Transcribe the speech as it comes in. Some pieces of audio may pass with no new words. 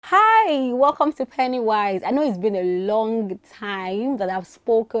Hi, welcome to Pennywise. I know it's been a long time that I've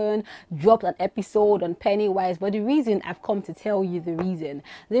dropped an episode on Pennywise, but the reason I've come to tell you the reason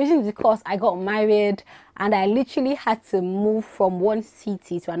is because I got married and I literally had to move from one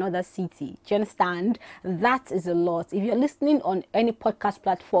city to another city. Do you understand? That is a lot. If you're listening on any podcast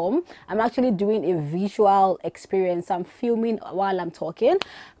platform, I'm actually doing a visual experience. I'm filming while I'm talking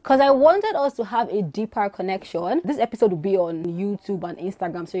because I wanted us to have a deeper connection. This episode will be on YouTube and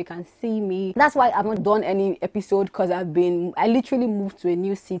Instagram so you can see me. That's why I've not done any episode because I literally moved to a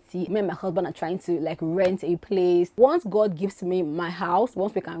new city. Me and my husband are trying to rent a place. Once God gives me my house,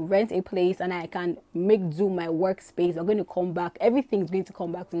 once we can rent a place and I can do my workspace, I'm going to come back. Everything's going to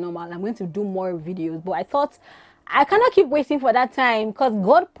come back to normal. I'm going to do more videos, but I thought I cannot keep waiting for that time because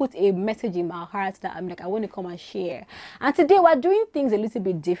God put a message in my heart that I want to come and share. And today we're doing things a little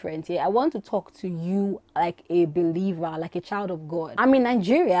bit different here. I want to talk to you like a believer, like a child of God. I'm in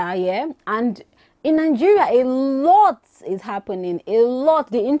Nigeria, yeah, and in Nigeria, a lot is happening. A lot.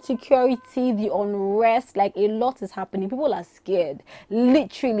 The insecurity, the unrest, a lot is happening. People are scared,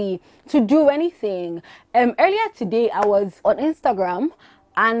 literally, to do anything. Earlier today, I was on Instagram,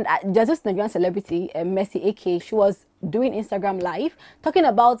 and there's this Nigerian celebrity, Mercy AK. She was doing Instagram live, talking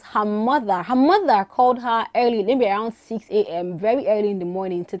about her mother. Her mother called her early, maybe around 6 a.m., very early in the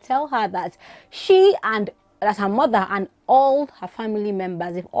morning, to tell her that her mother and all her family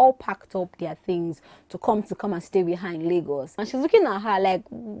members, they've all packed up their things to come and stay behind Lagos. And she's looking at her like,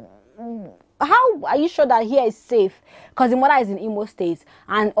 how are you sure that here is safe? Because the mother is in Imo State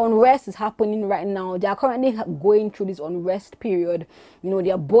and unrest is happening right now. They are currently going through this unrest period. You know,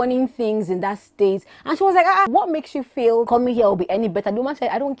 they are burning things in that state. And she was like, what makes you feel coming here will be any better? The woman said,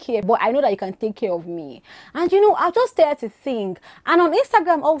 I don't care, but I know that you can take care of me. And I just started to think. And on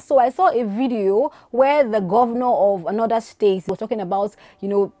Instagram also, I saw a video where the governor of another state was talking about,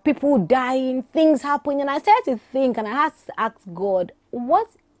 people dying, things happening. And I started to think, and I had to ask God, what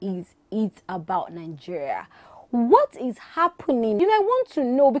is it about Nigeria? What is happening? I want to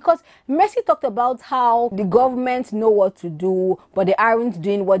know, because Mercy talked about how the government know what to do, but they aren't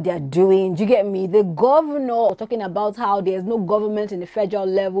doing what they're doing. Do you get me? The governor was talking about how there's no government in the federal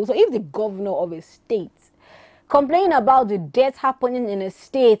level. So if the governor of a state complaining about the death happening in a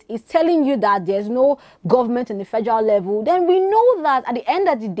state is telling you that there's no government in the federal level, then we know that at the end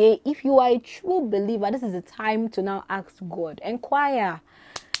of the day, if you are a true believer, this is the time to now ask God, inquire.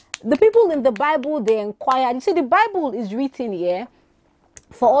 The people in the Bible, they inquired. You see, the Bible is written here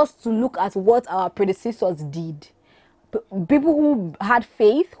for us to look at what our predecessors did. People who had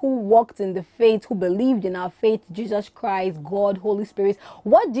faith, who walked in the faith, who believed in our faith, Jesus Christ, God, Holy Spirit.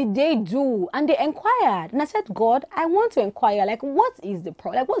 What did they do? And they inquired. And I said, God, I want to inquire. What is the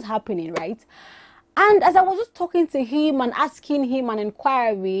problem? What's happening, right? And as I was just talking to him and asking him and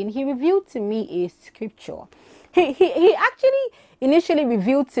inquiring, he revealed to me a scripture. He actually initially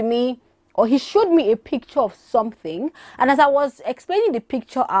revealed to me, or he showed me a picture of something. And as I was explaining the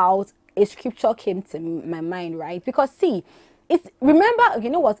picture out, a scripture came to my mind, right? Because remember, you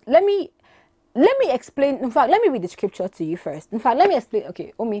know what? Let me explain. In fact, let me read the scripture to you first. In fact, let me explain.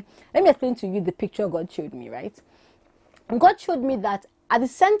 Okay, Omi, let me explain to you the picture God showed me, right? And God showed me that at the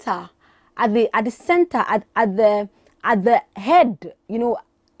center, at the head,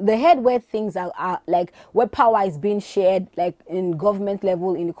 the head where things are where power is being shared, in government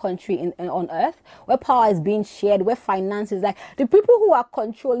level, in the country, on earth, where power is being shared, where finances, the people who are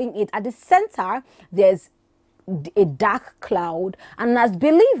controlling it, at the center, there's a dark cloud. And as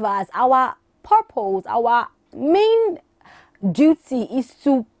believers, our purpose, our main duty is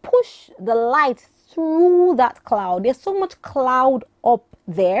to push the light through that cloud. There's so much cloud up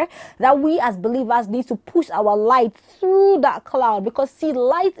there that we as believers need to push our light through that cloud, because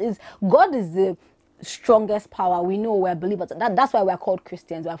God is the strongest power. We know we're believers. That's why we're called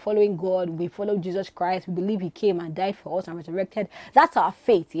Christians. We're following God. We follow Jesus Christ. We believe he came and died for us and resurrected. That's our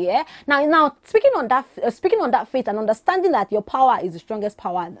faith. Yeah. Now speaking on that faith and understanding that your power is the strongest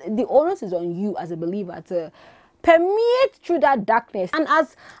power, the onus is on you as a believer to permeate through that darkness. And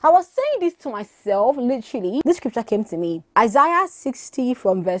as I was saying this to myself, literally, this scripture came to me. Isaiah 60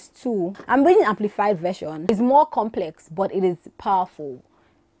 from verse 2. I'm reading Amplified Version. It's more complex, but it is powerful.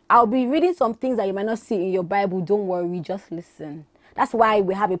 I'll be reading some things that you might not see in your Bible. Don't worry, just listen. That's why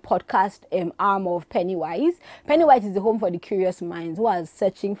we have a podcast arm of Pennywise. Pennywise is the home for the curious minds who are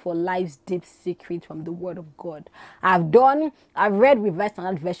searching for life's deep secrets from the Word of God. I've read Revised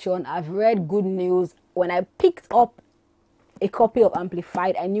Standard Version. I've read Good News. When I picked up a copy of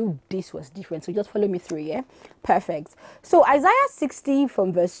Amplified, I knew this was different. So just follow me through, yeah? Perfect. So Isaiah 60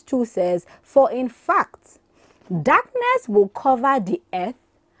 from verse 2 says, "For in fact, darkness will cover the earth,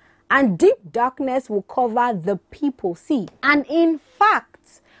 and deep darkness will cover the people. See, and in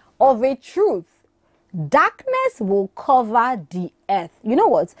fact, of a truth, darkness will cover the earth. You know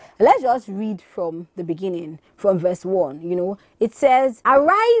what? Let's just read from the beginning, from verse 1. You know, it says,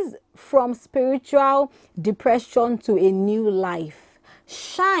 arise from spiritual depression to a new life.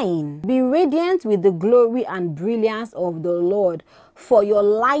 Shine, be radiant with the glory and brilliance of the Lord, for your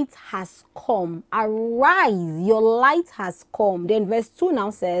light has come. Arise, your light has come. Then verse 2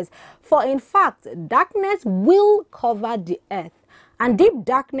 now says, for in fact, darkness will cover the earth, and deep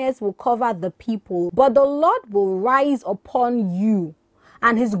darkness will cover the people, but the Lord will rise upon you,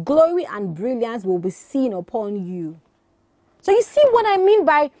 and his glory and brilliance will be seen upon you. So you see what I mean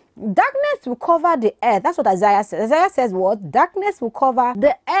by darkness will cover the earth. That's what Isaiah says. Isaiah says what? Darkness will cover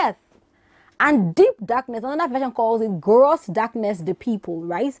the earth. And deep darkness, another version calls it gross darkness, the people,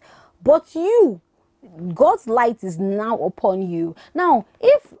 right? But you, God's light is now upon you. Now,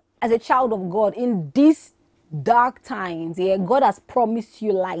 if as a child of God in these dark times, yeah, God has promised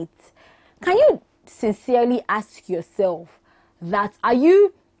you light, can you sincerely ask yourself that,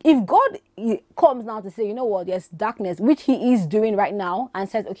 if God comes now to say, you know what, there's darkness, which he is doing right now, and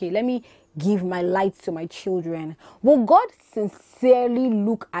says, okay, let me give my light to my children, will God sincerely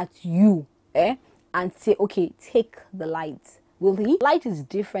look at you and say, okay, take the light? Will he? Light is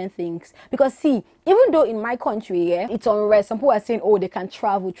different things. Because see, even though in my country, it's unrest, some people are saying, oh, they can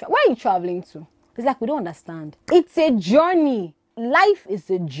travel. Where are you traveling to? It's like, we don't understand. It's a journey. Life is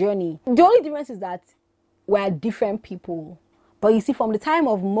a journey. The only difference is that we're different people. But you see, from the time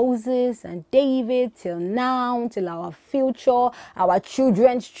of Moses and David till now, till our future, our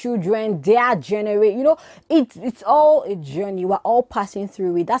children's children, their generation, you know, it's all a journey. We're all passing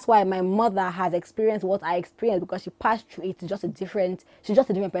through it. That's why my mother has experienced what I experienced, because she passed through it. She's just a different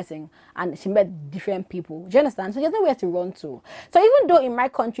person, and she met different people. Do you understand? So there's nowhere to run to. So even though in my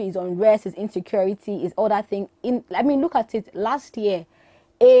country is unrest, is insecurity, is all that thing, look at it. Last year,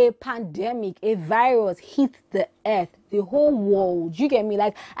 a pandemic, a virus hit the earth, the whole world. You get me?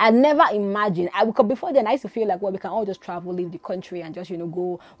 Like, I never imagined. Before then, I used to feel like, well, we can all just travel, leave the country, and just,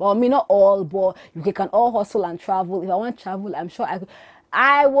 go. Well, not all, but we can all hustle and travel. If I want to travel, I'm sure I could.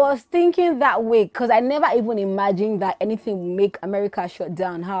 I was thinking that way, because I never even imagined that anything would make America shut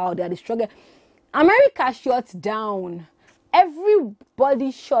down. How they are struggling. America shut down.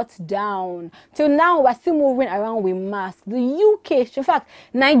 Everybody shut down. Till now, we're still moving around with masks. The UK, in fact,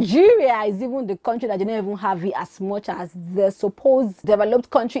 Nigeria is even the country that didn't even have it as much as the supposed developed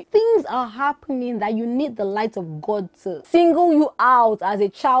country. Things are happening that you need the light of God to single you out as a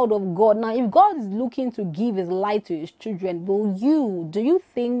child of God. Now, if God is looking to give his light to his children, do you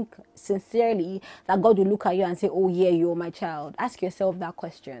think sincerely that God will look at you and say, oh yeah, you're my child? Ask yourself that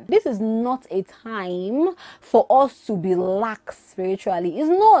question. This is not a time for us to be lax spiritually. It's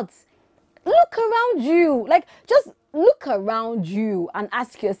not. Look around you. Like, just look around you and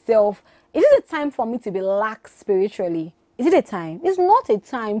ask yourself, is it a time for me to be lax spiritually? Is it a time? It's not a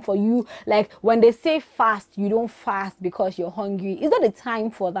time for you. Like, when they say fast, you don't fast because you're hungry. It's not a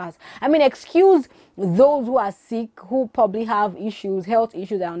time for that. Excuse those who are sick, who probably have issues, health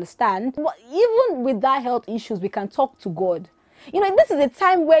issues, I understand. But even with that health issues, we can talk to God. This is a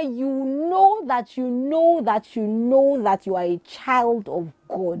time where you know that you are a child of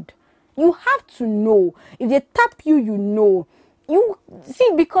God. You have to know. If they tap you, you know. You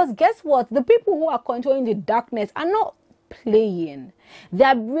see, because guess what? The people who are controlling the darkness are not playing. They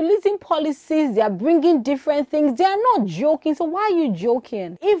are releasing policies. They are bringing different things. They are not joking. So why are you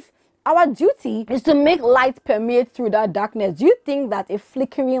joking? If our duty is to make light permeate through that darkness, do you think that a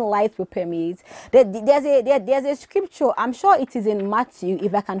flickering light will permeate? There's a scripture, I'm sure it is in Matthew,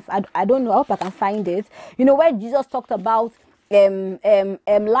 if I can, I don't know, I hope I can find it, where Jesus talked about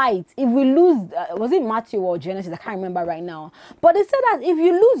light. If we lose, was it Matthew or Genesis? I can't remember right now. But it said that if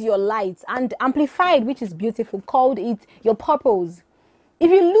you lose your light, and Amplified, which is beautiful, called it your purpose.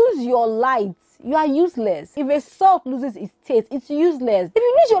 If you lose your light, you are useless. If a salt loses its taste, it's useless. If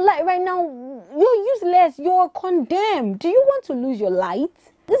you lose your light right now, you're useless. You're condemned. Do you want to lose your light?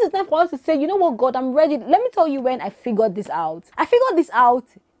 This is time for us to say, you know what, God, I'm ready. Let me tell you when I figured this out. I figured this out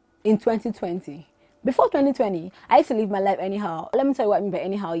in 2020. Before 2020, I used to live my life anyhow. Let me tell you what I mean by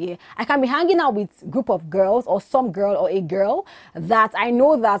anyhow, yeah. I can be hanging out with a group of girls, or some girl or a girl that I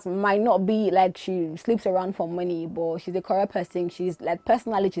know that might not be like she sleeps around for money, but she's a correct person. She's like,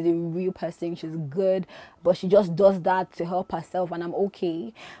 personally, she's a real person. She's good, but she just does that to help herself, and I'm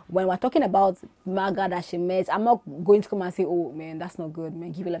okay. When we're talking about Marga that she met, I'm not going to come and say, oh man, that's not good,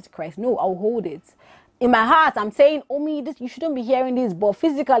 man, give your life to Christ. No, I'll hold it. in my heart, I'm saying, Omi, this, you shouldn't be hearing this. But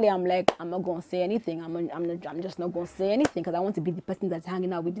physically, I'm like, I'm not going to say anything. I'm just not going to say anything because I want to be the person that's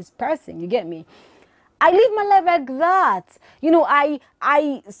hanging out with this person. You get me? I live my life like that. You know, I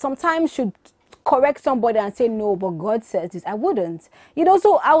sometimes should correct somebody and say no, but God says this. I wouldn't. You know,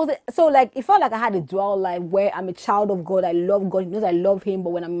 so like it felt like I had a dual life where I'm a child of God. I love God. He knows I love him, but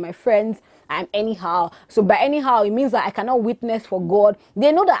when I'm with my friends, I'm anyhow. So by anyhow, it means that I cannot witness for God.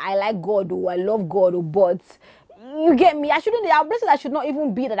 They know that I like God or I love God, or but you get me? I should not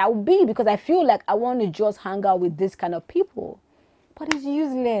even be that. I will be because I feel like I want to just hang out with this kind of people. But it's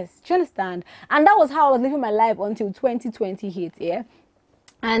useless. Do you understand? And that was how I was living my life until 2020 hit, yeah?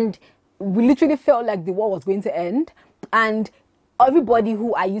 And we literally felt like the war was going to end. And everybody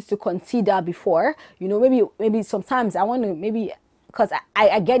who I used to consider before, you know, maybe sometimes I want to, maybe, because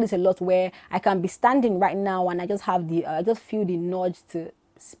I get this a lot where I can be standing right now and I just feel the nudge to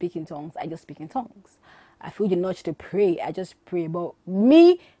speak in tongues. I just speak in tongues. I feel the nudge to pray. I just pray. But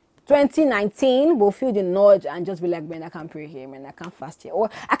me, 2019 will feel the nudge and just be like, man, I can't pray here, man, I can't fast here. Or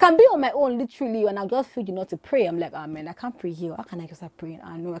I can be on my own literally and I'll just feel the nudge to pray. I'm like, oh man, I can't pray here. How can I just start praying?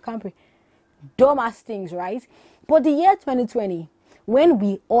 I know I can't pray. Dumbass things, right? But the year 2020, when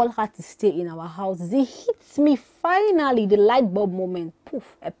we all had to stay in our houses, it hits me finally, the light bulb moment,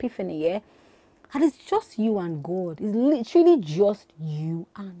 poof, epiphany, yeah? And it's just you and God. It's literally just you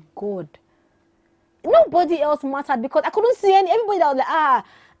and God. Nobody else mattered because I couldn't see everybody that was like,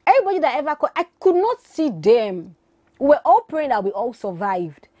 everybody that ever could, I could not see them. We were all praying that we all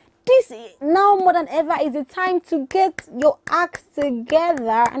survived. This now more than ever is the time to get your acts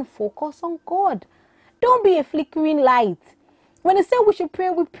together and focus on God. Don't be a flickering light. When they say we should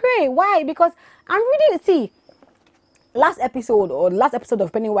pray, we pray. Why? Because I'm really, last episode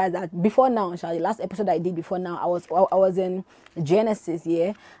of Pennywise, that before now, the last episode I did before now, I was in Genesis,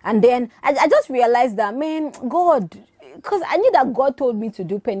 yeah, and then I just realized that, man, God, because I knew that God told me to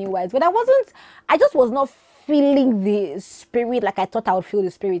do Pennywise, but I just was not feeling the spirit like I thought I would feel the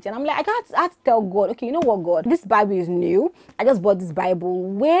spirit. And I'm like, I had to tell God, okay, you know what, God, this Bible is new. I just bought this Bible.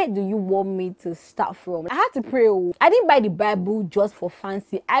 Where do you want me to start from? I had to pray. I didn't buy the Bible just for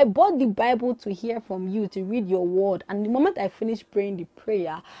fancy. I bought the Bible to hear from you, to read your word. And the moment I finished praying the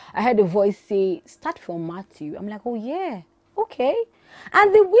prayer, I heard a voice say, start from Matthew. I'm like, oh yeah, okay.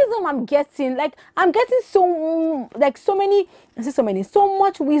 And the wisdom I'm getting so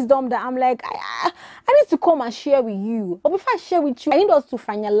much wisdom that I'm like, I need to come and share with you. But before I share with you, I need us to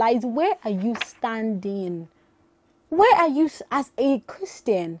finalize, where are you standing? Where are you as a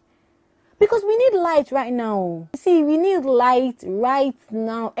Christian? Because we need light right now. See, we need light right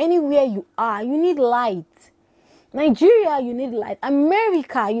now. Anywhere you are, you need light. Nigeria, you need light.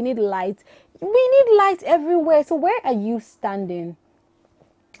 America, you need light. We need light everywhere. So where are you standing?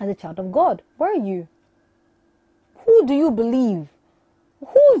 As a child of God, where are you? Who do you believe?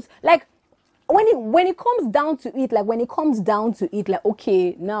 Who's like, when it comes down to it, like,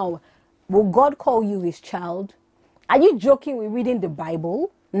 okay, now, will God call you his child? Are you joking with reading the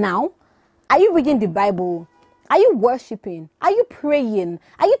Bible now? Are you reading the Bible? Are you worshiping? Are you praying?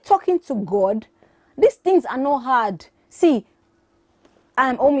 Are you talking to God? These things are not hard. See,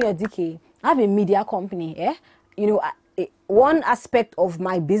 I'm Omi Odike. I have a media company, eh? You know, one aspect of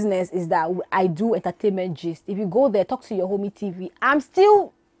my business is that I do entertainment gist. If you go there, talk to your homie TV, I'm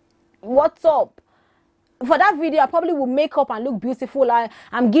still, what's up? For that video, I probably will make up and look beautiful.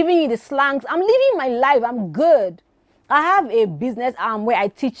 I'm giving you the slangs. I'm living my life. I'm good. I have a business arm where I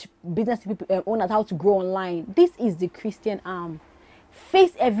teach business people, owners how to grow online. This is the Christian arm.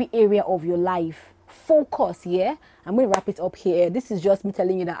 Face every area of your life. Focus, yeah? I'm going to wrap it up here. This is just me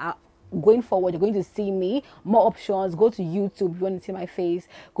telling you that going forward, you're going to see me, more options. Go to YouTube if you want to see my face.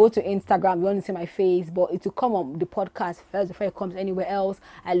 Go to Instagram if you want to see my face. But it will come on the podcast first before it comes anywhere else.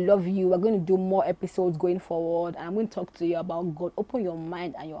 I love you. We're going to do more episodes going forward. And I'm going to talk to you about God. Open your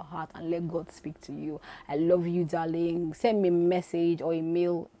mind and your heart and let God speak to you. I love you, darling. Send me a message or a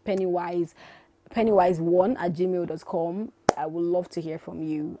mail, pennywise1@gmail.com. I would love to hear from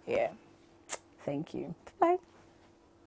you. Yeah. Thank you. Bye.